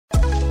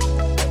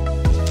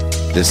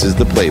This is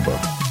The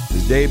Playbook.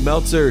 This is Dave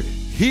Meltzer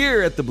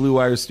here at the Blue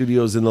Wire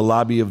Studios in the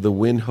lobby of the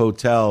Wynn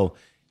Hotel.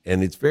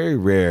 And it's very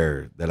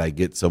rare that I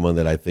get someone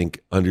that I think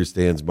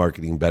understands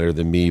marketing better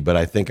than me, but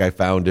I think I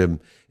found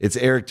him. It's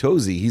Eric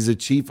Tosi. He's a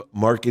chief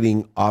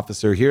marketing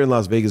officer here in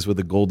Las Vegas with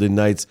the Golden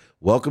Knights.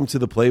 Welcome to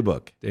The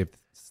Playbook. Dave,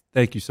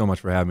 thank you so much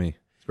for having me.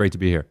 It's great to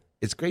be here.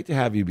 It's great to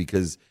have you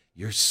because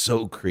you're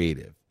so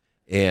creative.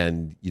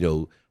 And, you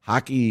know,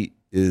 hockey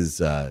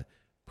is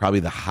probably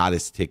the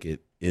hottest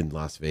ticket in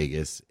Las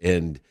Vegas.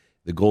 And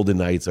the Golden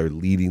Knights are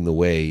leading the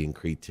way in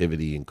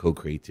creativity and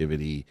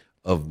co-creativity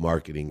of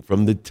marketing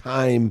from the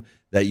time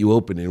that you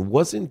opened. It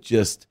wasn't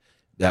just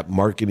that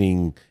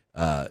marketing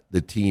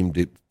the team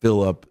to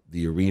fill up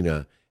the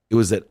arena. It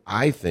was that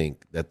I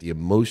think that the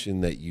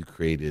emotion that you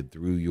created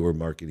through your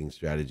marketing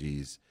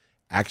strategies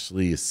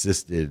actually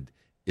assisted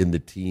in the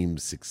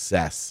team's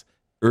success,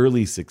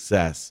 early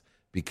success,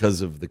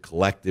 because of the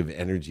collective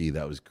energy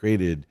that was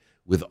created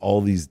with all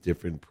these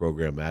different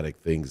programmatic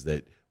things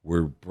that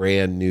were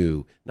brand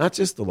new, not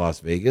just to Las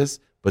Vegas,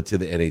 but to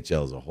the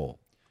NHL as a whole.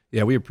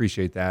 Yeah, we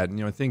appreciate that.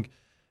 And, I think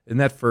in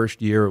that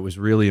first year, it was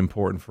really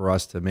important for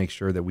us to make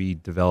sure that we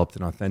developed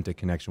an authentic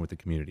connection with the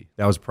community.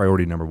 That was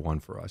priority number one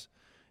for us.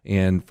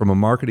 And from a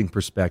marketing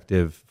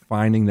perspective,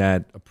 finding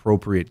that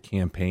appropriate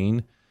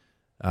campaign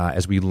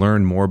as we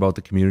learn more about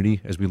the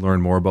community, as we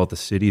learn more about the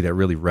city that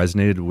really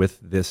resonated with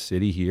this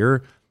city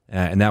here,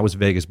 and that was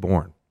Vegas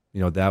born.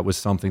 That was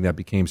something that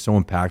became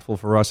so impactful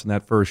for us in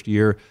that first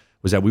year,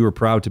 was that we were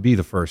proud to be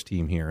the first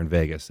team here in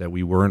Vegas, that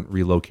we weren't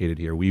relocated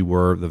here. We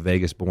were the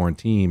Vegas-born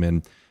team.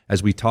 And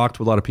as we talked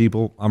to a lot of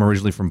people, I'm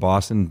originally from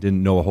Boston,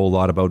 didn't know a whole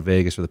lot about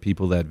Vegas or the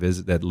people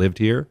that lived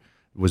here.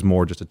 It was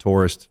more just a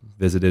tourist,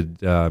 visited,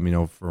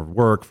 for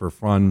work, for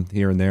fun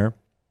here and there.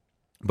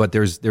 But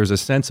there's a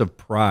sense of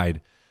pride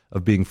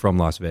of being from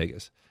Las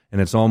Vegas. And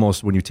it's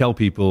almost, when you tell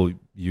people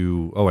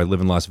I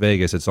live in Las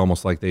Vegas, it's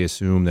almost like they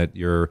assume that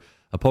you're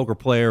a poker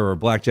player or a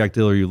blackjack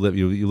dealer, you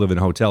live in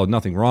a hotel.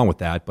 Nothing wrong with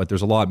that, but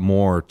there's a lot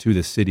more to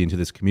this city and to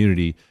this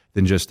community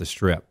than just the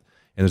Strip.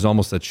 And there's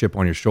almost a chip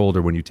on your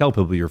shoulder when you tell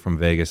people you're from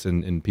Vegas,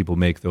 and people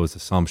make those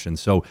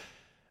assumptions. So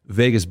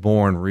Vegas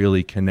born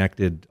really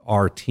connected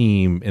our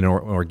team in an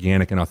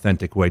organic and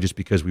authentic way, just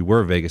because we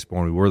were Vegas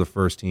born. We were the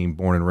first team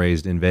born and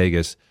raised in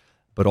Vegas,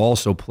 but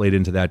also played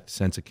into that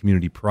sense of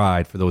community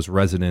pride for those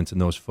residents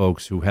and those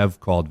folks who have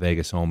called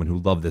Vegas home and who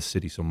love this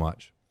city so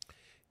much.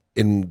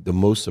 And the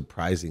most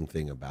surprising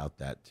thing about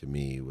that to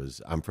me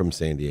was, I'm from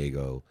San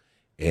Diego,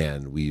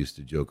 and we used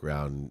to joke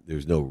around,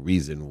 there's no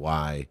reason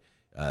why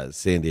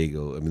San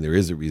Diego, there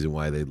is a reason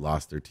why they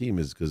lost their team,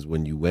 is because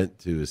when you went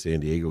to a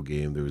San Diego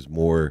game, there was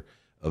more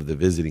of the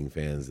visiting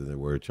fans than there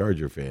were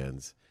Charger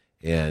fans.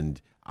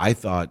 And I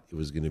thought it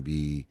was going to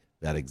be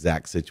that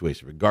exact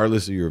situation,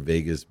 regardless of your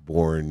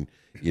Vegas-born,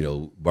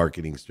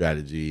 marketing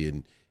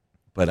strategy.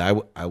 But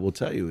I will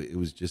tell you, it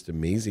was just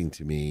amazing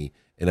to me,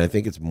 and I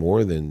think it's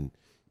more than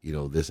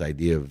this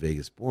idea of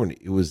Vegas born.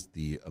 It was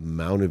the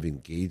amount of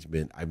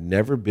engagement. I've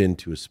never been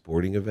to a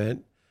sporting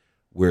event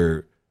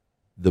where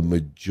the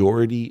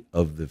majority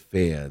of the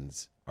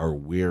fans are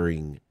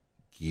wearing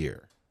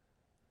gear.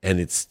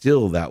 And it's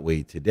still that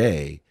way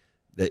today.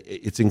 That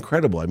it's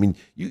incredible.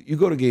 You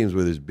go to games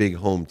where there's big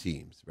home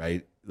teams,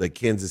 right? Like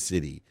Kansas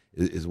City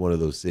is one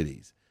of those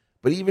cities.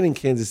 But even in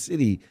Kansas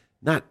City,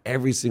 not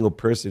every single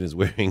person is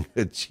wearing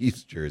a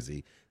Chiefs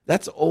jersey.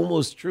 That's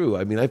almost true.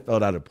 I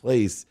felt out of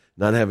place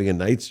not having a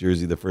Knights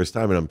jersey the first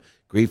time, and I'm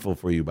grateful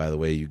for you, by the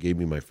way. You gave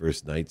me my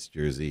first Knights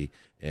jersey,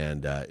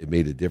 and it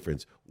made a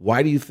difference.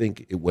 Why do you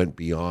think it went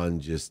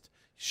beyond just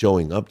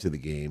showing up to the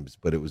games,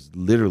 but it was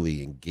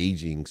literally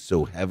engaging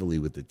so heavily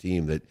with the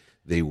team that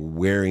they were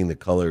wearing the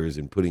colors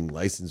and putting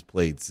license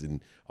plates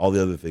and all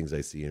the other things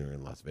I see here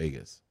in Las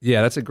Vegas?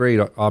 Yeah, that's a great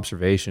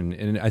observation.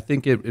 And I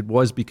think it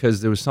was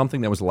because there was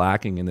something that was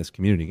lacking in this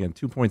community. Again,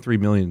 2.3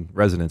 million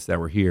residents that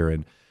were here.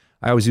 And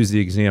I always use the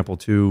example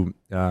too,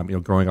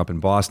 growing up in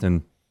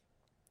Boston,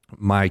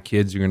 my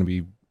kids are going to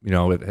be,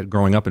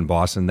 growing up in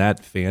Boston,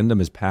 that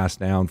fandom is passed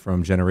down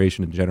from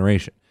generation to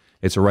generation.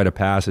 It's a rite of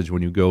passage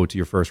when you go to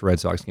your first Red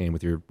Sox game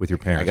with your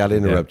parents. I got to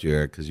interrupt you,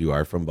 Eric, because you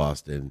are from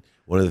Boston.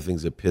 One of the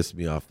things that pissed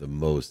me off the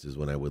most is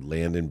when I would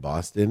land in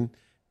Boston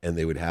and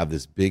they would have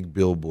this big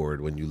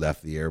billboard when you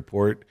left the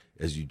airport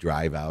as you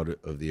drive out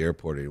of the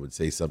airport, and it would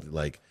say something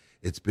like,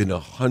 "It's been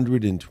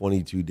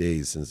 122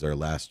 days since our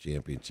last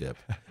championship,"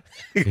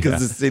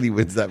 because the city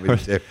wins that many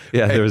championships.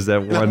 Yeah, there was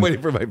that one. I'm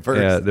waiting for my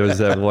first. Yeah, there was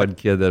that one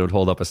kid that would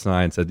hold up a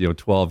sign that said,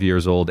 12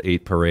 years old,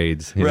 8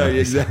 parades. Right,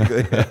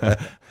 exactly.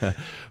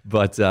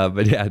 But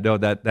yeah, no,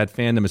 that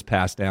fandom is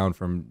passed down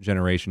from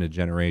generation to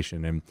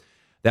generation, and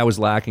that was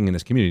lacking in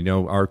this community.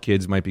 Our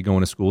kids might be going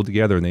to school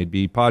together, and they'd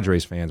be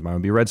Padres fans, might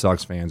be Red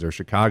Sox fans, or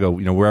Chicago.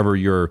 Wherever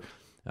your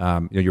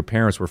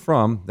parents were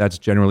from, that's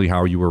generally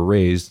how you were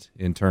raised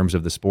in terms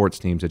of the sports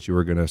teams that you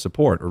were going to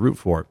support or root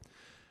for.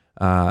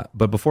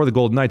 But before the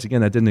Golden Knights, again,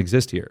 that didn't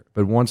exist here.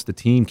 But once the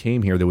team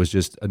came here, there was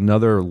just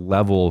another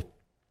level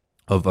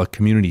of a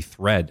community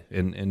thread,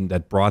 and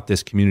that brought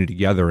this community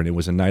together. And it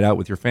was a night out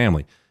with your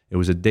family. It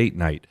was a date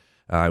night.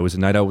 It was a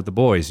night out with the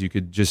boys. You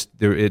could just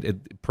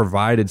it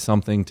provided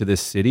something to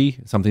this city,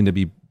 something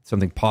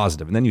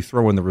positive. And then you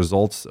throw in the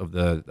results of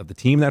the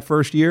team that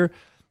first year.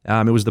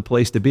 It was the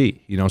place to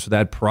be, so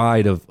that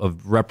pride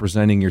of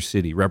representing your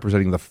city,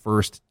 representing the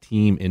first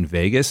team in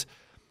Vegas,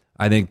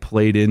 I think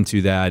played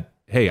into that.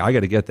 Hey, I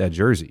got to get that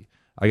jersey.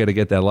 I got to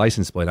get that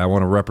license plate. I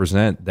want to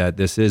represent that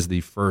this is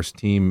the first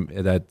team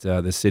that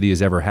the city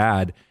has ever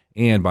had.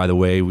 And by the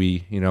way,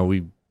 we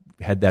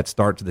had that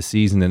start to the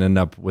season and end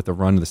up with a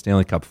run to the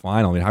Stanley Cup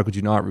final. I mean, how could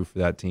you not root for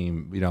that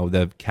team?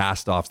 The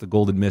cast-offs, the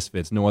Golden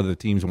Misfits, no other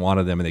teams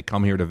wanted them, and they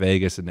come here to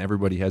Vegas, and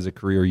everybody has a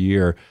career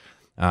year.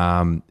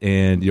 And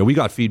we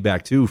got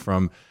feedback too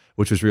from,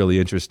 which was really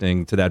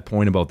interesting to that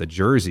point about the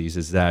jerseys,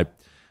 is that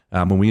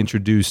when we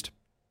introduced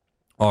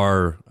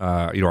our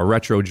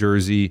retro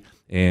jersey,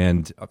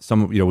 and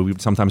we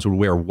sometimes would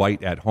wear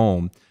white at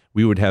home,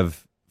 we would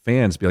have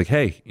fans be like,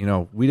 hey,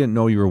 we didn't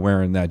know you were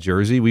wearing that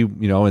jersey.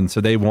 And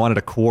so they wanted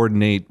to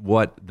coordinate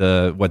what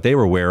they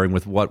were wearing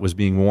with what was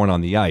being worn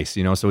on the ice,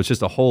 so it's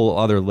just a whole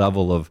other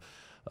level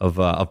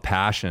of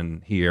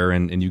passion here.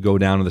 And you go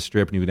down to the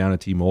Strip and you go down to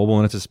T-Mobile,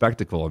 and it's a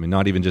spectacle. I mean,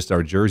 not even just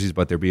our jerseys,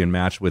 but they're being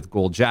matched with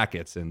gold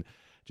jackets and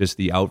just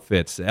the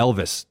outfits,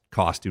 Elvis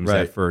costumes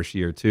right. that first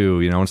year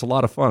too, and it's a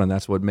lot of fun. And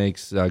that's what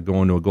makes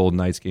going to a Golden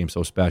Knights game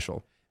so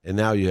special. And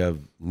now you have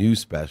new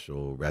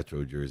special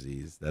retro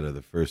jerseys that are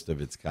the first of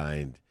its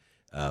kind.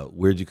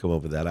 Where'd you come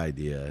up with that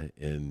idea?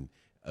 And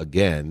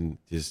again,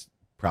 just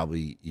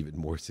probably even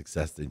more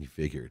success than you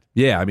figured.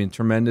 Yeah, I mean,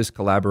 tremendous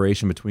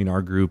collaboration between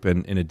our group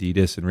and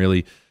Adidas, and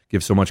really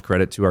give so much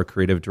credit to our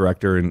creative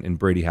director and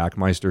Brady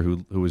Hackmeister,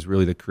 who was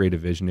really the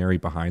creative visionary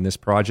behind this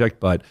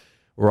project. But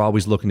we're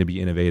always looking to be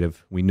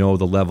innovative. We know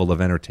the level of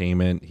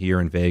entertainment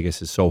here in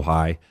Vegas is so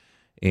high,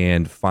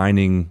 and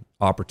finding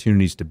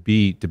opportunities to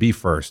be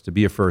first, to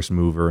be a first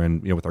mover.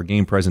 And with our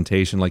game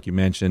presentation, like you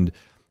mentioned,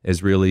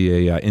 is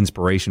really a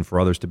inspiration for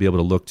others to be able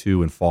to look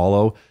to and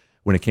follow.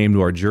 When it came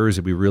to our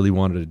jersey, we really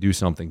wanted to do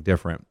something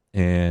different.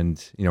 And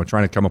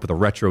trying to come up with a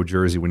retro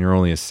jersey when you're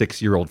only a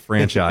 6-year-old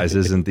franchise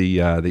isn't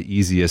the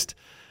easiest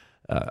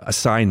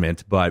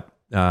assignment. But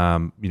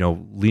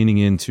leaning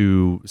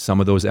into some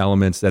of those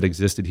elements that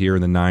existed here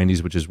in the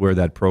 90s, which is where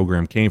that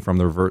program came from.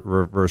 The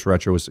reverse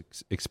retro was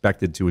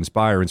expected to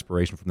inspire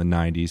inspiration from the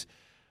 90s.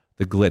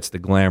 The glitz, the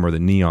glamour, the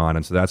neon.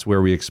 And so that's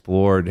where we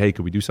explored, hey,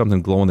 could we do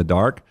something glow in the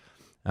dark?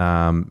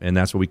 And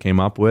that's what we came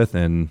up with.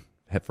 And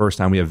first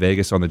time we have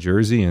Vegas on the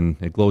jersey, and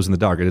it glows in the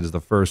dark. It is the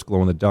first glow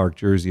in the dark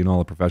jersey in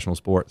all of professional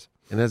sports.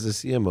 And as a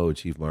CMO,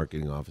 Chief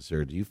Marketing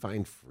Officer, do you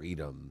find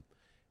freedom,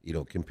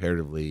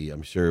 comparatively?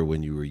 I'm sure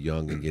when you were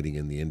young and getting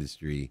in the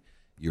industry,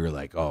 you were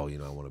like, oh,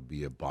 I want to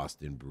be a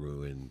Boston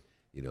Bruin,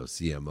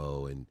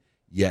 CMO. And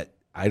yet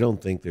I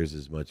don't think there's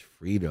as much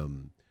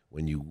freedom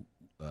when you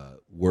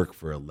work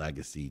for a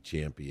legacy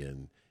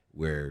champion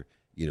where,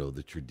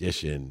 the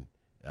tradition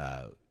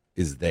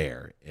is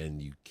there,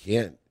 and you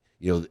can't,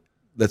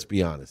 let's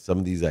be honest, some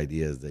of these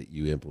ideas that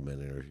you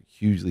implemented are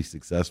hugely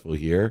successful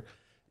here.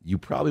 You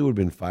probably would have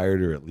been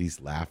fired or at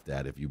least laughed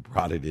at if you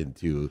brought it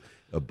into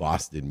a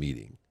Boston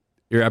meeting.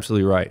 You're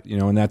absolutely right.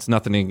 And that's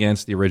nothing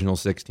against the original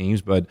 6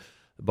 teams, but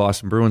the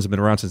Boston Bruins have been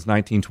around since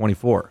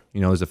 1924.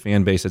 There's a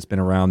fan base that's been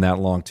around that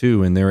long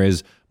too, and there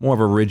is more of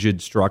a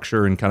rigid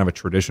structure and kind of a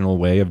traditional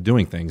way of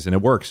doing things, and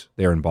it works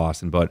there in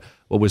Boston. But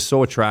what was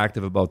so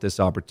attractive about this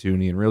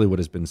opportunity, and really what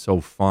has been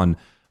so fun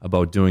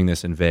about doing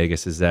this in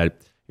Vegas, is that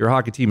you're a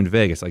hockey team in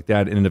Vegas. Like,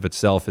 that in and of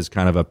itself is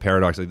kind of a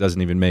paradox. It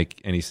doesn't even make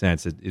any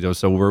sense.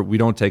 So we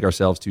don't take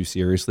ourselves too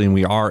seriously, and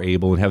we are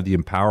able and have the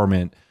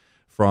empowerment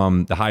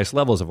from the highest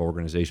levels of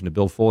organization to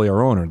Bill Foley,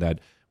 our owner, that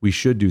we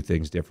should do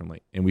things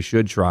differently, and we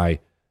should try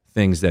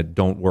things that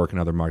don't work in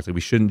other markets. Like,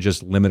 we shouldn't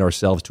just limit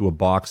ourselves to a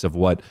box of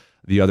what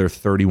the other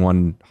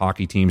 31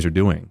 hockey teams are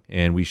doing,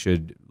 and we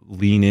should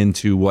lean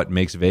into what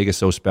makes Vegas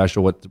so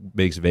special, what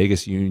makes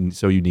Vegas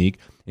so unique,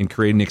 and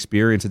create an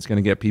experience that's going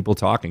to get people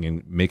talking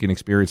and make an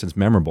experience that's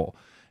memorable.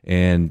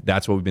 And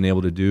that's what we've been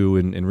able to do,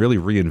 and really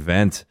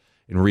reinvent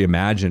and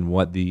reimagine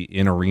what the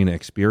in-arena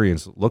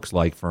experience looks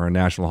like for a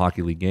National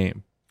Hockey League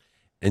game.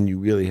 And you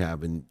really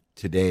have. And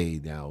today,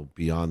 now,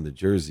 beyond the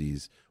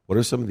jerseys, what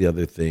are some of the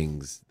other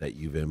things that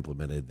you've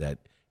implemented that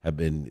have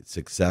been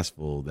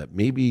successful, that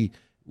maybe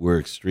were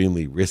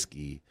extremely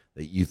risky,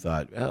 that you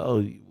thought,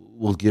 oh,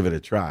 we'll give it a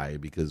try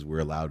because we're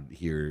allowed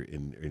here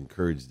and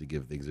encouraged to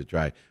give things a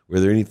try? Were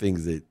there any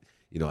things that,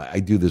 I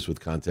do this with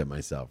content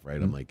myself, right?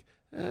 Mm-hmm. I'm like,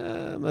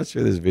 I'm not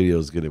sure this video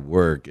is going to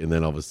work. And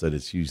then all of a sudden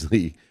it's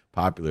hugely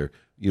popular.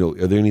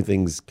 Are there any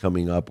things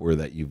coming up or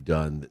that you've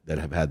done that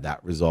have had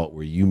that result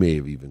where you may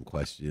have even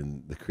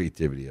questioned the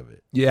creativity of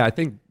it? Yeah, I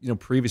think,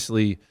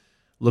 previously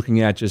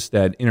looking at just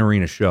that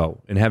in-arena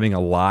show and having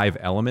a live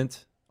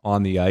element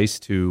on the ice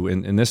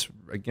and this,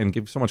 again,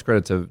 give so much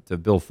credit to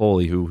Bill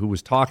Foley, who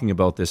was talking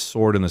about this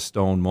sword in the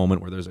stone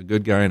moment where there's a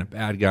good guy and a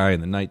bad guy,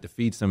 and the knight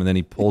defeats them, and then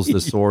he pulls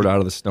the sword out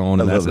of the stone,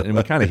 and that's it. And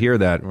we kind of hear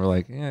that, and we're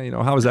like, yeah,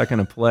 how is that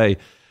going to play?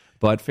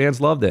 But fans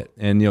loved it,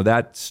 and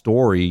that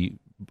story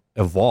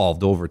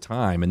evolved over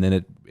time, and then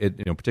it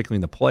particularly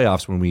in the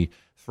playoffs when we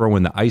throw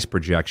in the ice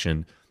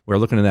projection, we're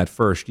looking at that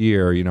first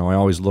year, I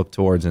always look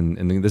towards,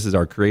 and this is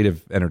our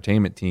creative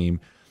entertainment team,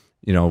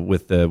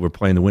 we're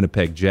playing the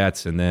Winnipeg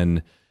Jets, and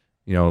then,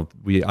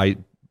 I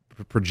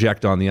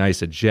project on the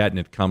ice a jet, and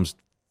it comes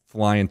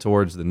flying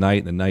towards the Knight,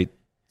 and the Knight,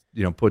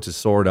 puts his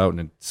sword out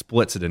and it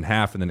splits it in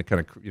half, and then it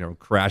kind of,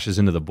 crashes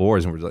into the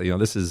boards, and we're like,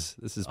 this is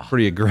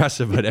pretty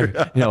aggressive, but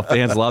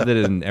fans loved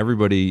it, and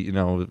everybody,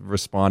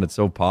 responded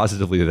so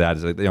positively to that.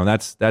 It's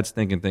like, that's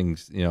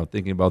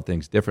thinking about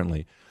things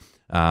differently.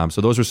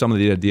 So those are some of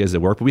the ideas that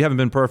work, but we haven't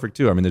been perfect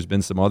too. I mean, there's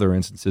been some other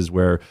instances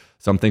where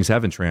some things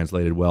haven't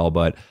translated well,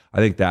 but I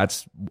think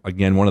that's,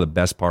 again, one of the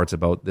best parts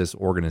about this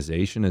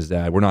organization is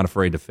that we're not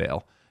afraid to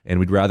fail, and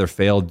we'd rather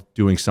fail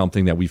doing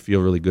something that we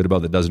feel really good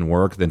about that doesn't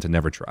work than to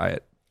never try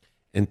it.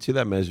 And to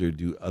that measure,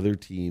 do other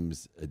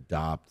teams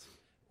adopt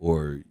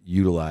or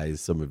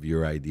utilize some of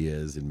your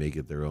ideas and make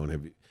it their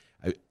own?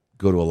 I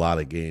go to a lot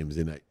of games,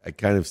 and I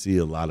kind of see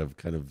a lot of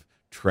kind of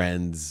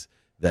trends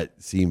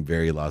that seem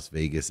very Las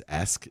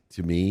Vegas-esque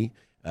to me.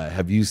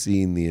 Have you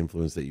seen the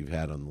influence that you've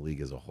had on the league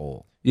as a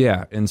whole?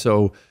 Yeah, and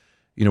so,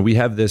 we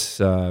have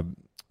this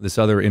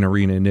other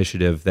in-arena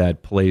initiative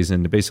that plays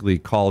and basically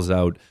calls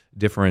out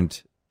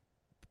different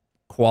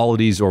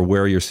qualities or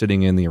where you're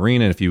sitting in the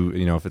arena. And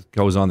if it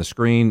goes on the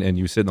screen and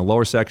you sit in the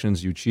lower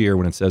sections, you cheer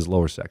when it says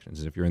lower sections.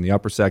 And if you're in the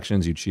upper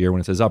sections, you cheer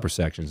when it says upper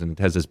sections. And it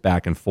has this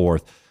back and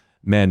forth,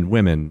 men,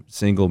 women,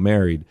 single,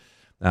 married.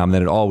 Then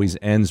it always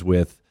ends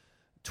with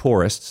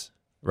tourists,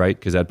 right?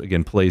 Because that,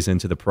 again, plays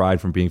into the pride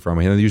from being from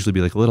here. And they usually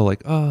be like a little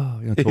like,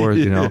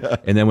 tourists, Yeah.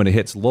 And then when it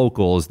hits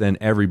locals, then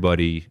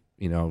everybody,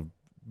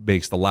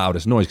 makes the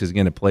loudest noise, because,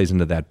 again, it plays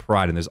into that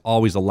pride. And there's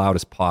always the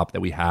loudest pop that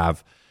we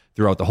have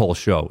throughout the whole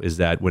show, is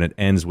that when it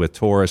ends with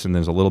tourists and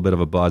there's a little bit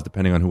of a buzz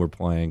depending on who we're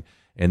playing,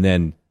 and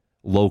then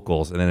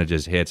locals, and then it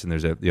just hits, and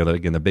there's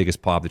again, the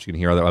biggest pop that you can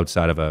hear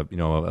outside of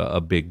a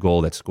big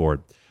goal that's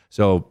scored.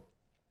 So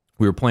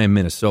we were playing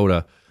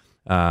Minnesota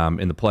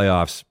in the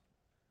playoffs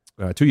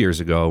 2 years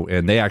ago,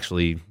 and they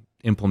actually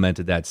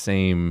implemented that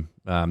same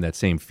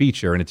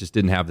feature, and it just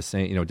didn't have the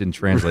same, it didn't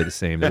translate the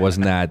same. There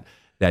wasn't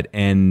that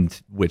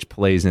end, which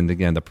plays into,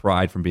 again, the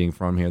pride from being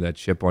from here, that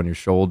chip on your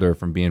shoulder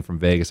from being from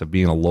Vegas, of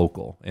being a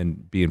local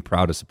and being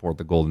proud to support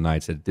the Golden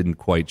Knights. That it didn't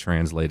quite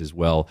translate as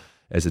well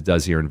as it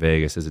does here in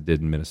Vegas as it did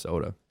in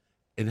Minnesota.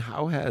 And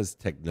how has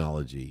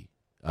technology,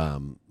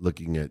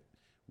 looking at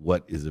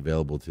what is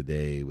available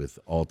today with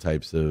all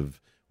types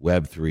of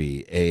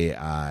Web3,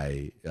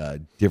 AI,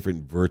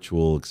 different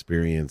virtual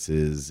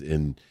experiences,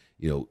 and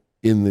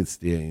in the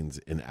stands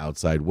and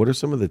outside, what are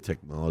some of the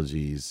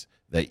technologies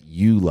that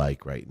you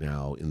like right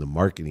now in the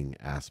marketing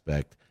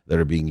aspect that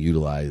are being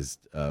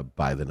utilized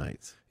by the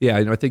Knights?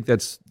 Yeah, I think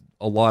that's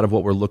a lot of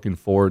what we're looking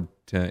forward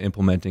to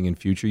implementing in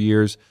future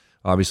years.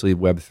 Obviously,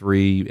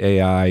 Web3,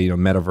 AI,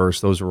 metaverse,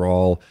 those are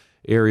all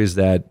areas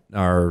that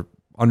are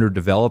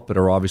underdeveloped but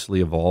are obviously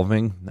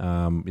evolving.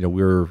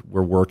 We're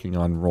working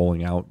on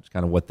rolling out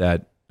kind of what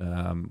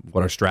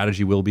our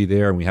strategy will be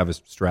there, and we have a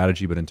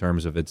strategy, but in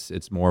terms of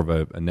it's more of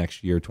a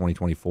next year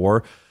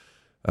 2024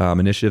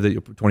 initiative,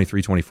 that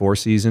 23-24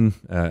 season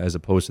as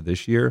opposed to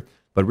this year.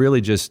 But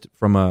really, just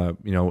from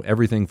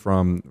everything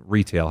from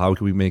retail, how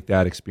can we make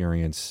that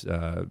experience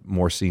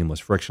more seamless,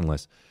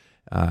 frictionless?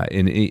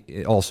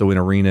 And also in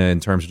arena, in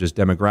terms of just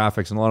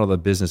demographics and a lot of the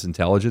business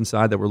intelligence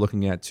side that we're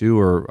looking at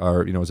too,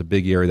 is a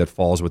big area that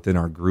falls within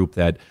our group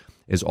that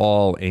is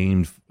all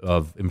aimed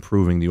of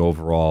improving the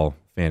overall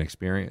fan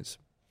experience.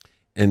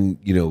 And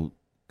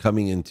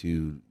coming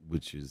into,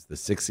 which is the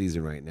 6th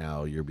season right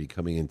now, you'll be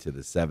coming into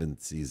the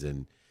 7th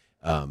season.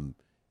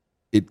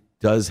 It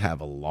does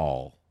have a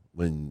lull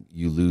when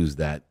you lose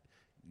that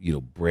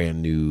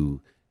brand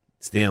new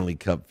Stanley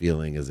Cup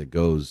feeling as it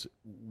goes.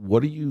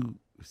 What do you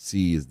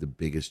see as the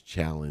biggest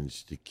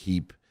challenge to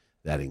keep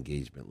that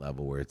engagement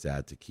level where it's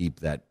at, to keep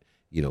that,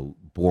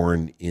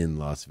 born in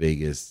Las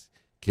Vegas?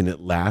 Can it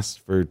last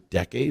for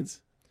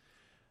decades?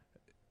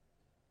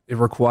 It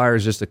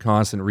requires just a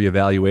constant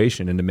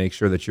reevaluation and to make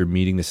sure that you're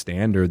meeting the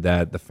standard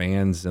that the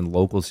fans and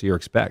locals here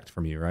expect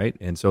from you, right?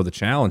 And so the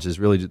challenge is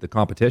really the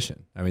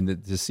competition. I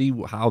mean, to see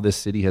how this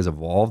city has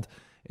evolved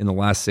in the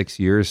last 6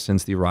 years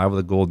since the arrival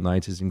of the Golden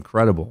Knights is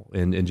incredible.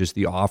 And just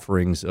the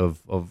offerings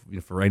of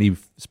for any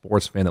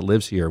sports fan that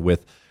lives here,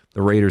 with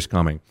the Raiders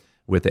coming,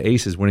 with the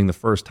Aces winning the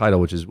first title,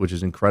 which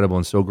is incredible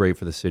and so great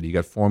for the city. You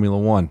got Formula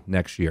One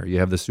next year. You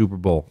have the Super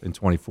Bowl in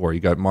 24. You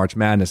got March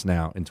Madness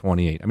now in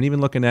 28. I mean,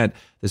 even looking at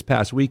this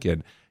past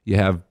weekend, you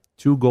have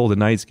 2 Golden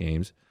Knights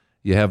games.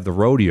 You have the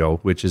rodeo,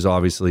 which is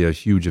obviously a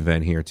huge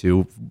event here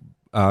too,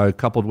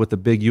 coupled with the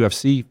big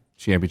UFC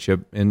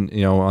championship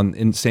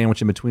in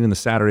sandwich in between on the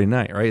Saturday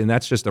night, right? And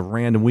that's just a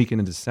random weekend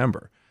in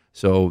December.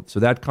 So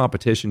that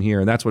competition here,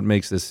 and that's what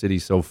makes this city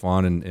so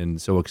fun and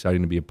so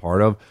exciting to be a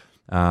part of.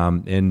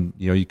 And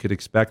you could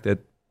expect that.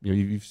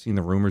 You've seen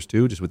the rumors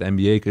too. Just with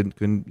NBA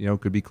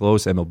could be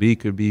close. MLB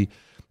could be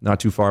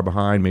not too far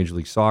behind. Major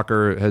League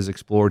Soccer has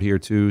explored here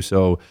too.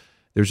 So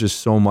there's just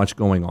so much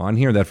going on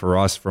here that for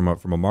us, from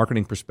a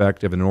marketing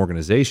perspective and an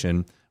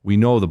organization, we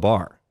know the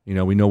bar.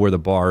 We know where the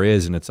bar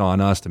is, and it's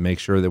on us to make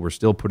sure that we're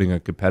still putting a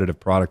competitive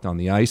product on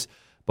the ice,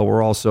 but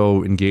we're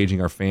also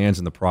engaging our fans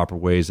in the proper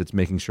ways. It's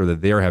making sure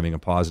that they're having a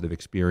positive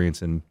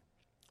experience and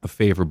a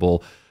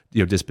favorable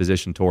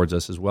disposition towards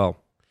us as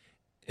well.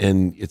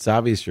 And it's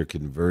obvious you're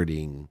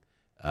converting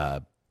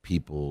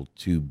people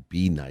to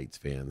be Knights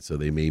fans. So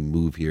they may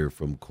move here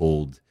from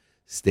cold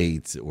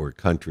states or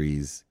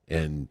countries,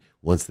 and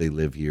once they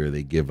live here,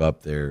 they give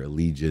up their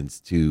allegiance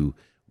to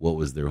what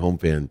was their home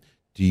fan.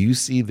 Do you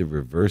see the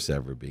reverse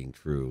ever being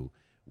true,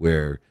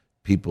 where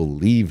people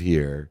leave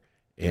here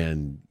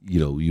and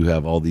you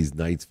have all these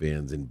Knights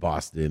fans in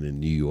Boston and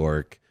New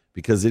York,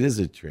 because it is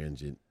a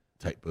transient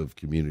type of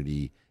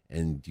community?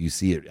 And do you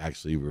see it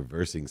actually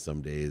reversing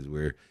some days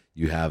where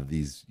you have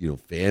these,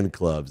 fan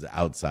clubs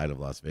outside of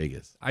Las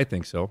Vegas? I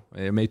think so.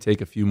 It may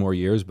take a few more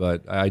years,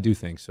 but I do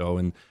think so.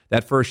 And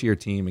that first-year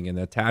team, again,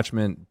 the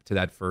attachment to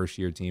that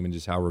first-year team and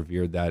just how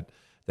revered that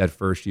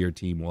first-year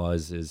team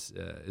was is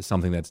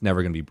something that's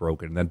never going to be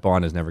broken. That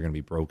bond is never going to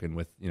be broken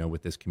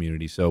with this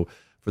community. So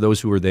for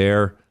those who were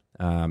there,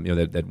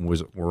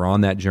 were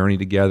on that journey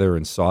together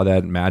and saw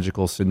that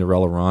magical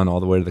Cinderella run all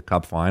the way to the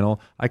Cup final,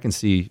 I can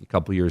see a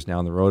couple years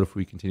down the road, if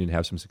we continue to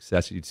have some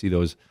success, you'd see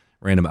those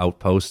random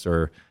outposts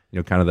or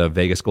kind of the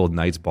Vegas Golden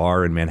Knights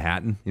bar in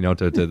Manhattan,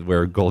 to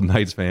where Golden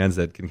Knights fans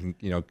that can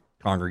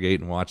congregate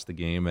and watch the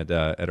game at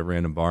a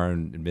random bar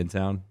in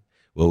Midtown.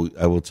 Well,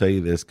 I will tell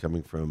you this,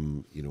 coming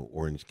from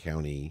Orange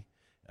County,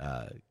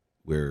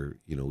 where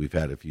we've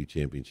had a few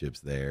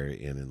championships there,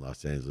 and in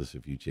Los Angeles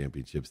a few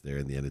championships there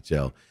in the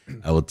NHL.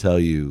 I will tell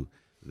you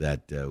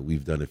that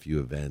we've done a few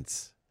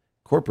events,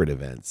 corporate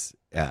events,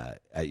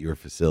 at your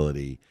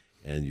facility,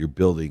 and you're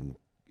building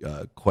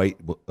quite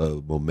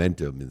a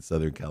momentum in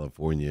Southern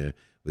California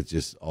with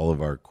just all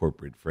of our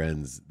corporate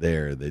friends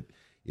there. That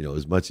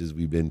as much as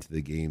we've been to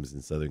the games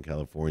in Southern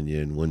California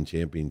and won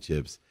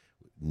championships,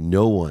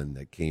 no one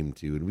that came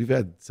to, and we've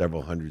had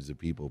several hundreds of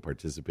people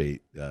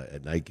participate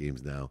at night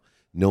games now,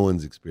 no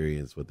one's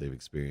experienced what they've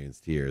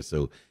experienced here.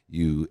 So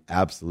you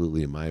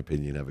absolutely, in my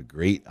opinion, have a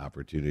great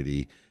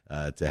opportunity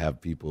to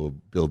have people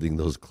building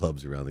those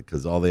clubs around it,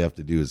 because all they have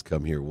to do is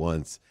come here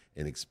once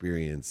and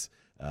experience.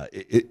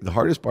 The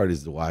hardest part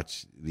is to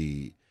watch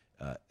the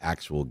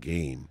actual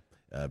game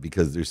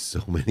because there's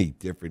so many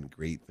different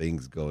great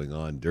things going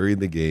on during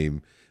the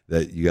game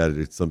that you got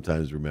to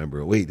sometimes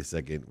remember, wait a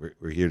second,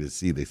 we're here to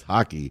see this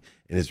hockey,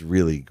 and it's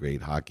really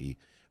great hockey.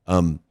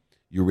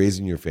 You're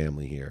raising your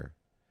family here.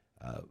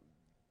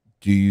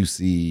 Do you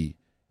see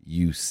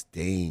you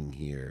staying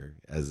here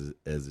as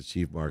a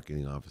chief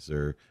marketing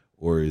officer,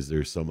 or is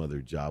there some other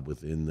job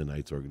within the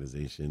Knights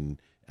organization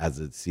as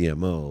a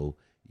CMO?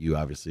 You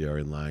obviously are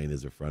in line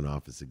as a front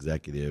office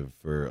executive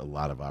for a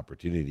lot of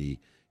opportunity.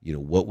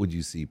 What would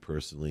you see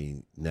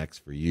personally next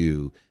for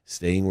you,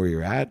 staying where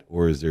you're at,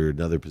 or is there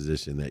another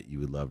position that you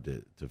would love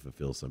to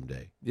fulfill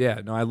someday? Yeah,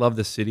 no, I love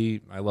the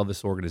city. I love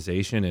this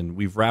organization, and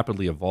we've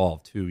rapidly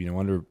evolved too.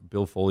 Under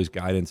Bill Foley's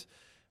guidance,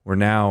 we're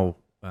now,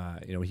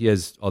 he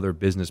has other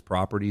business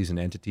properties and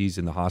entities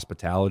in the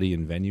hospitality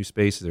and venue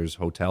space. There's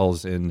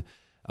hotels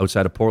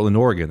outside of Portland,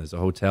 Oregon. There's a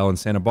hotel in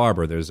Santa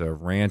Barbara. There's a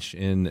ranch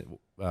in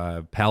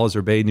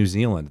Palliser Bay, New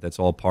Zealand. That's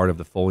all part of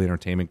the Foley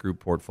Entertainment Group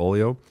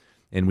portfolio.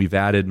 And we've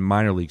added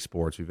minor league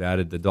sports. We've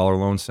added the Dollar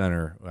Loan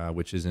Center,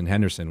 which is in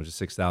Henderson, which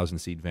is a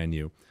 6,000-seat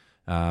venue.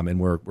 And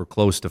we're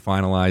close to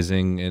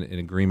finalizing an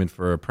agreement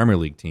for a Premier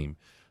League team.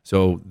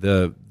 So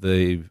the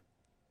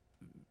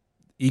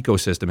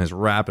ecosystem has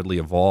rapidly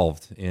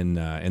evolved, and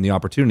the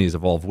opportunities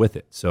evolve with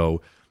it.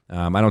 So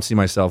I don't see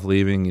myself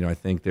leaving. I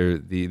think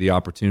the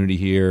opportunity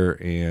here,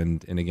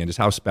 and again, just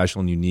how special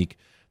and unique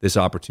this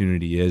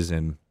opportunity is.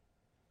 And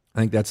I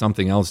think that's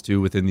something else too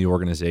within the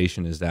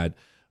organization, is that,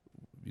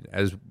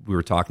 as we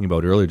were talking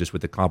about earlier, just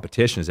with the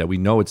competition, is that we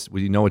know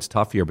it's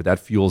tough here, but that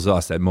fuels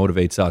us, that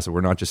motivates us. And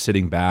we're not just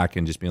sitting back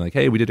and just being like,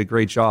 hey, we did a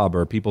great job,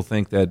 or people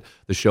think that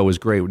the show is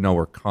great. No,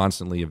 we're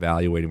constantly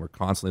evaluating. We're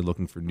constantly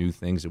looking for new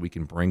things that we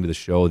can bring to the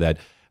show that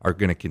are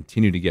going to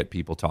continue to get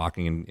people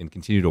talking and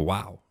continue to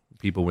wow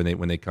people when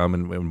they come,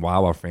 and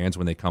wow our fans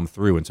when they come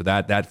through. And so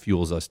that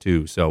fuels us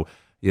too. So,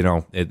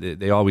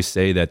 they always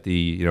say that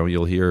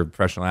you'll hear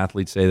professional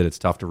athletes say that it's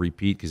tough to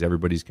repeat because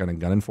everybody's kind of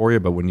gunning for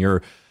you. But when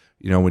you're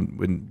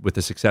when with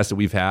the success that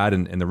we've had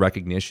and the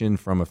recognition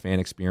from a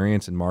fan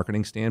experience and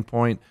marketing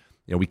standpoint,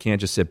 we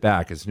can't just sit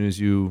back. As soon as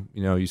you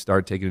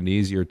start taking it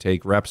easy or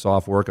take reps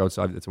off workouts,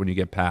 that's when you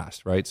get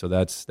past, right? So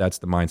that's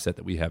the mindset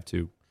that we have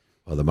too.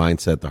 Well, the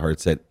mindset, the heart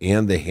set,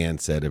 and the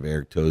handset of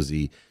Eric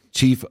Tosi,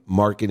 Chief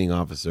Marketing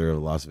Officer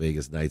of Las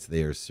Vegas Knights.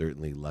 They are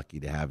certainly lucky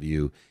to have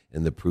you,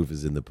 and the proof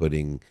is in the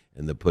pudding,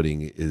 and the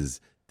pudding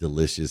is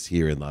delicious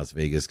here in Las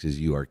Vegas because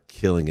you are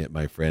killing it,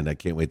 my friend. I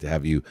can't wait to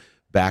have you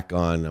back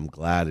on. I'm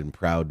glad and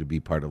proud to be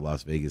part of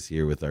Las Vegas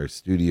here with our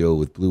studio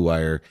with Blue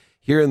Wire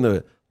here in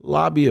the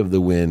lobby of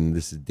the Wynn.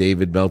 This is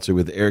David Meltzer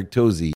with Eric Tosi.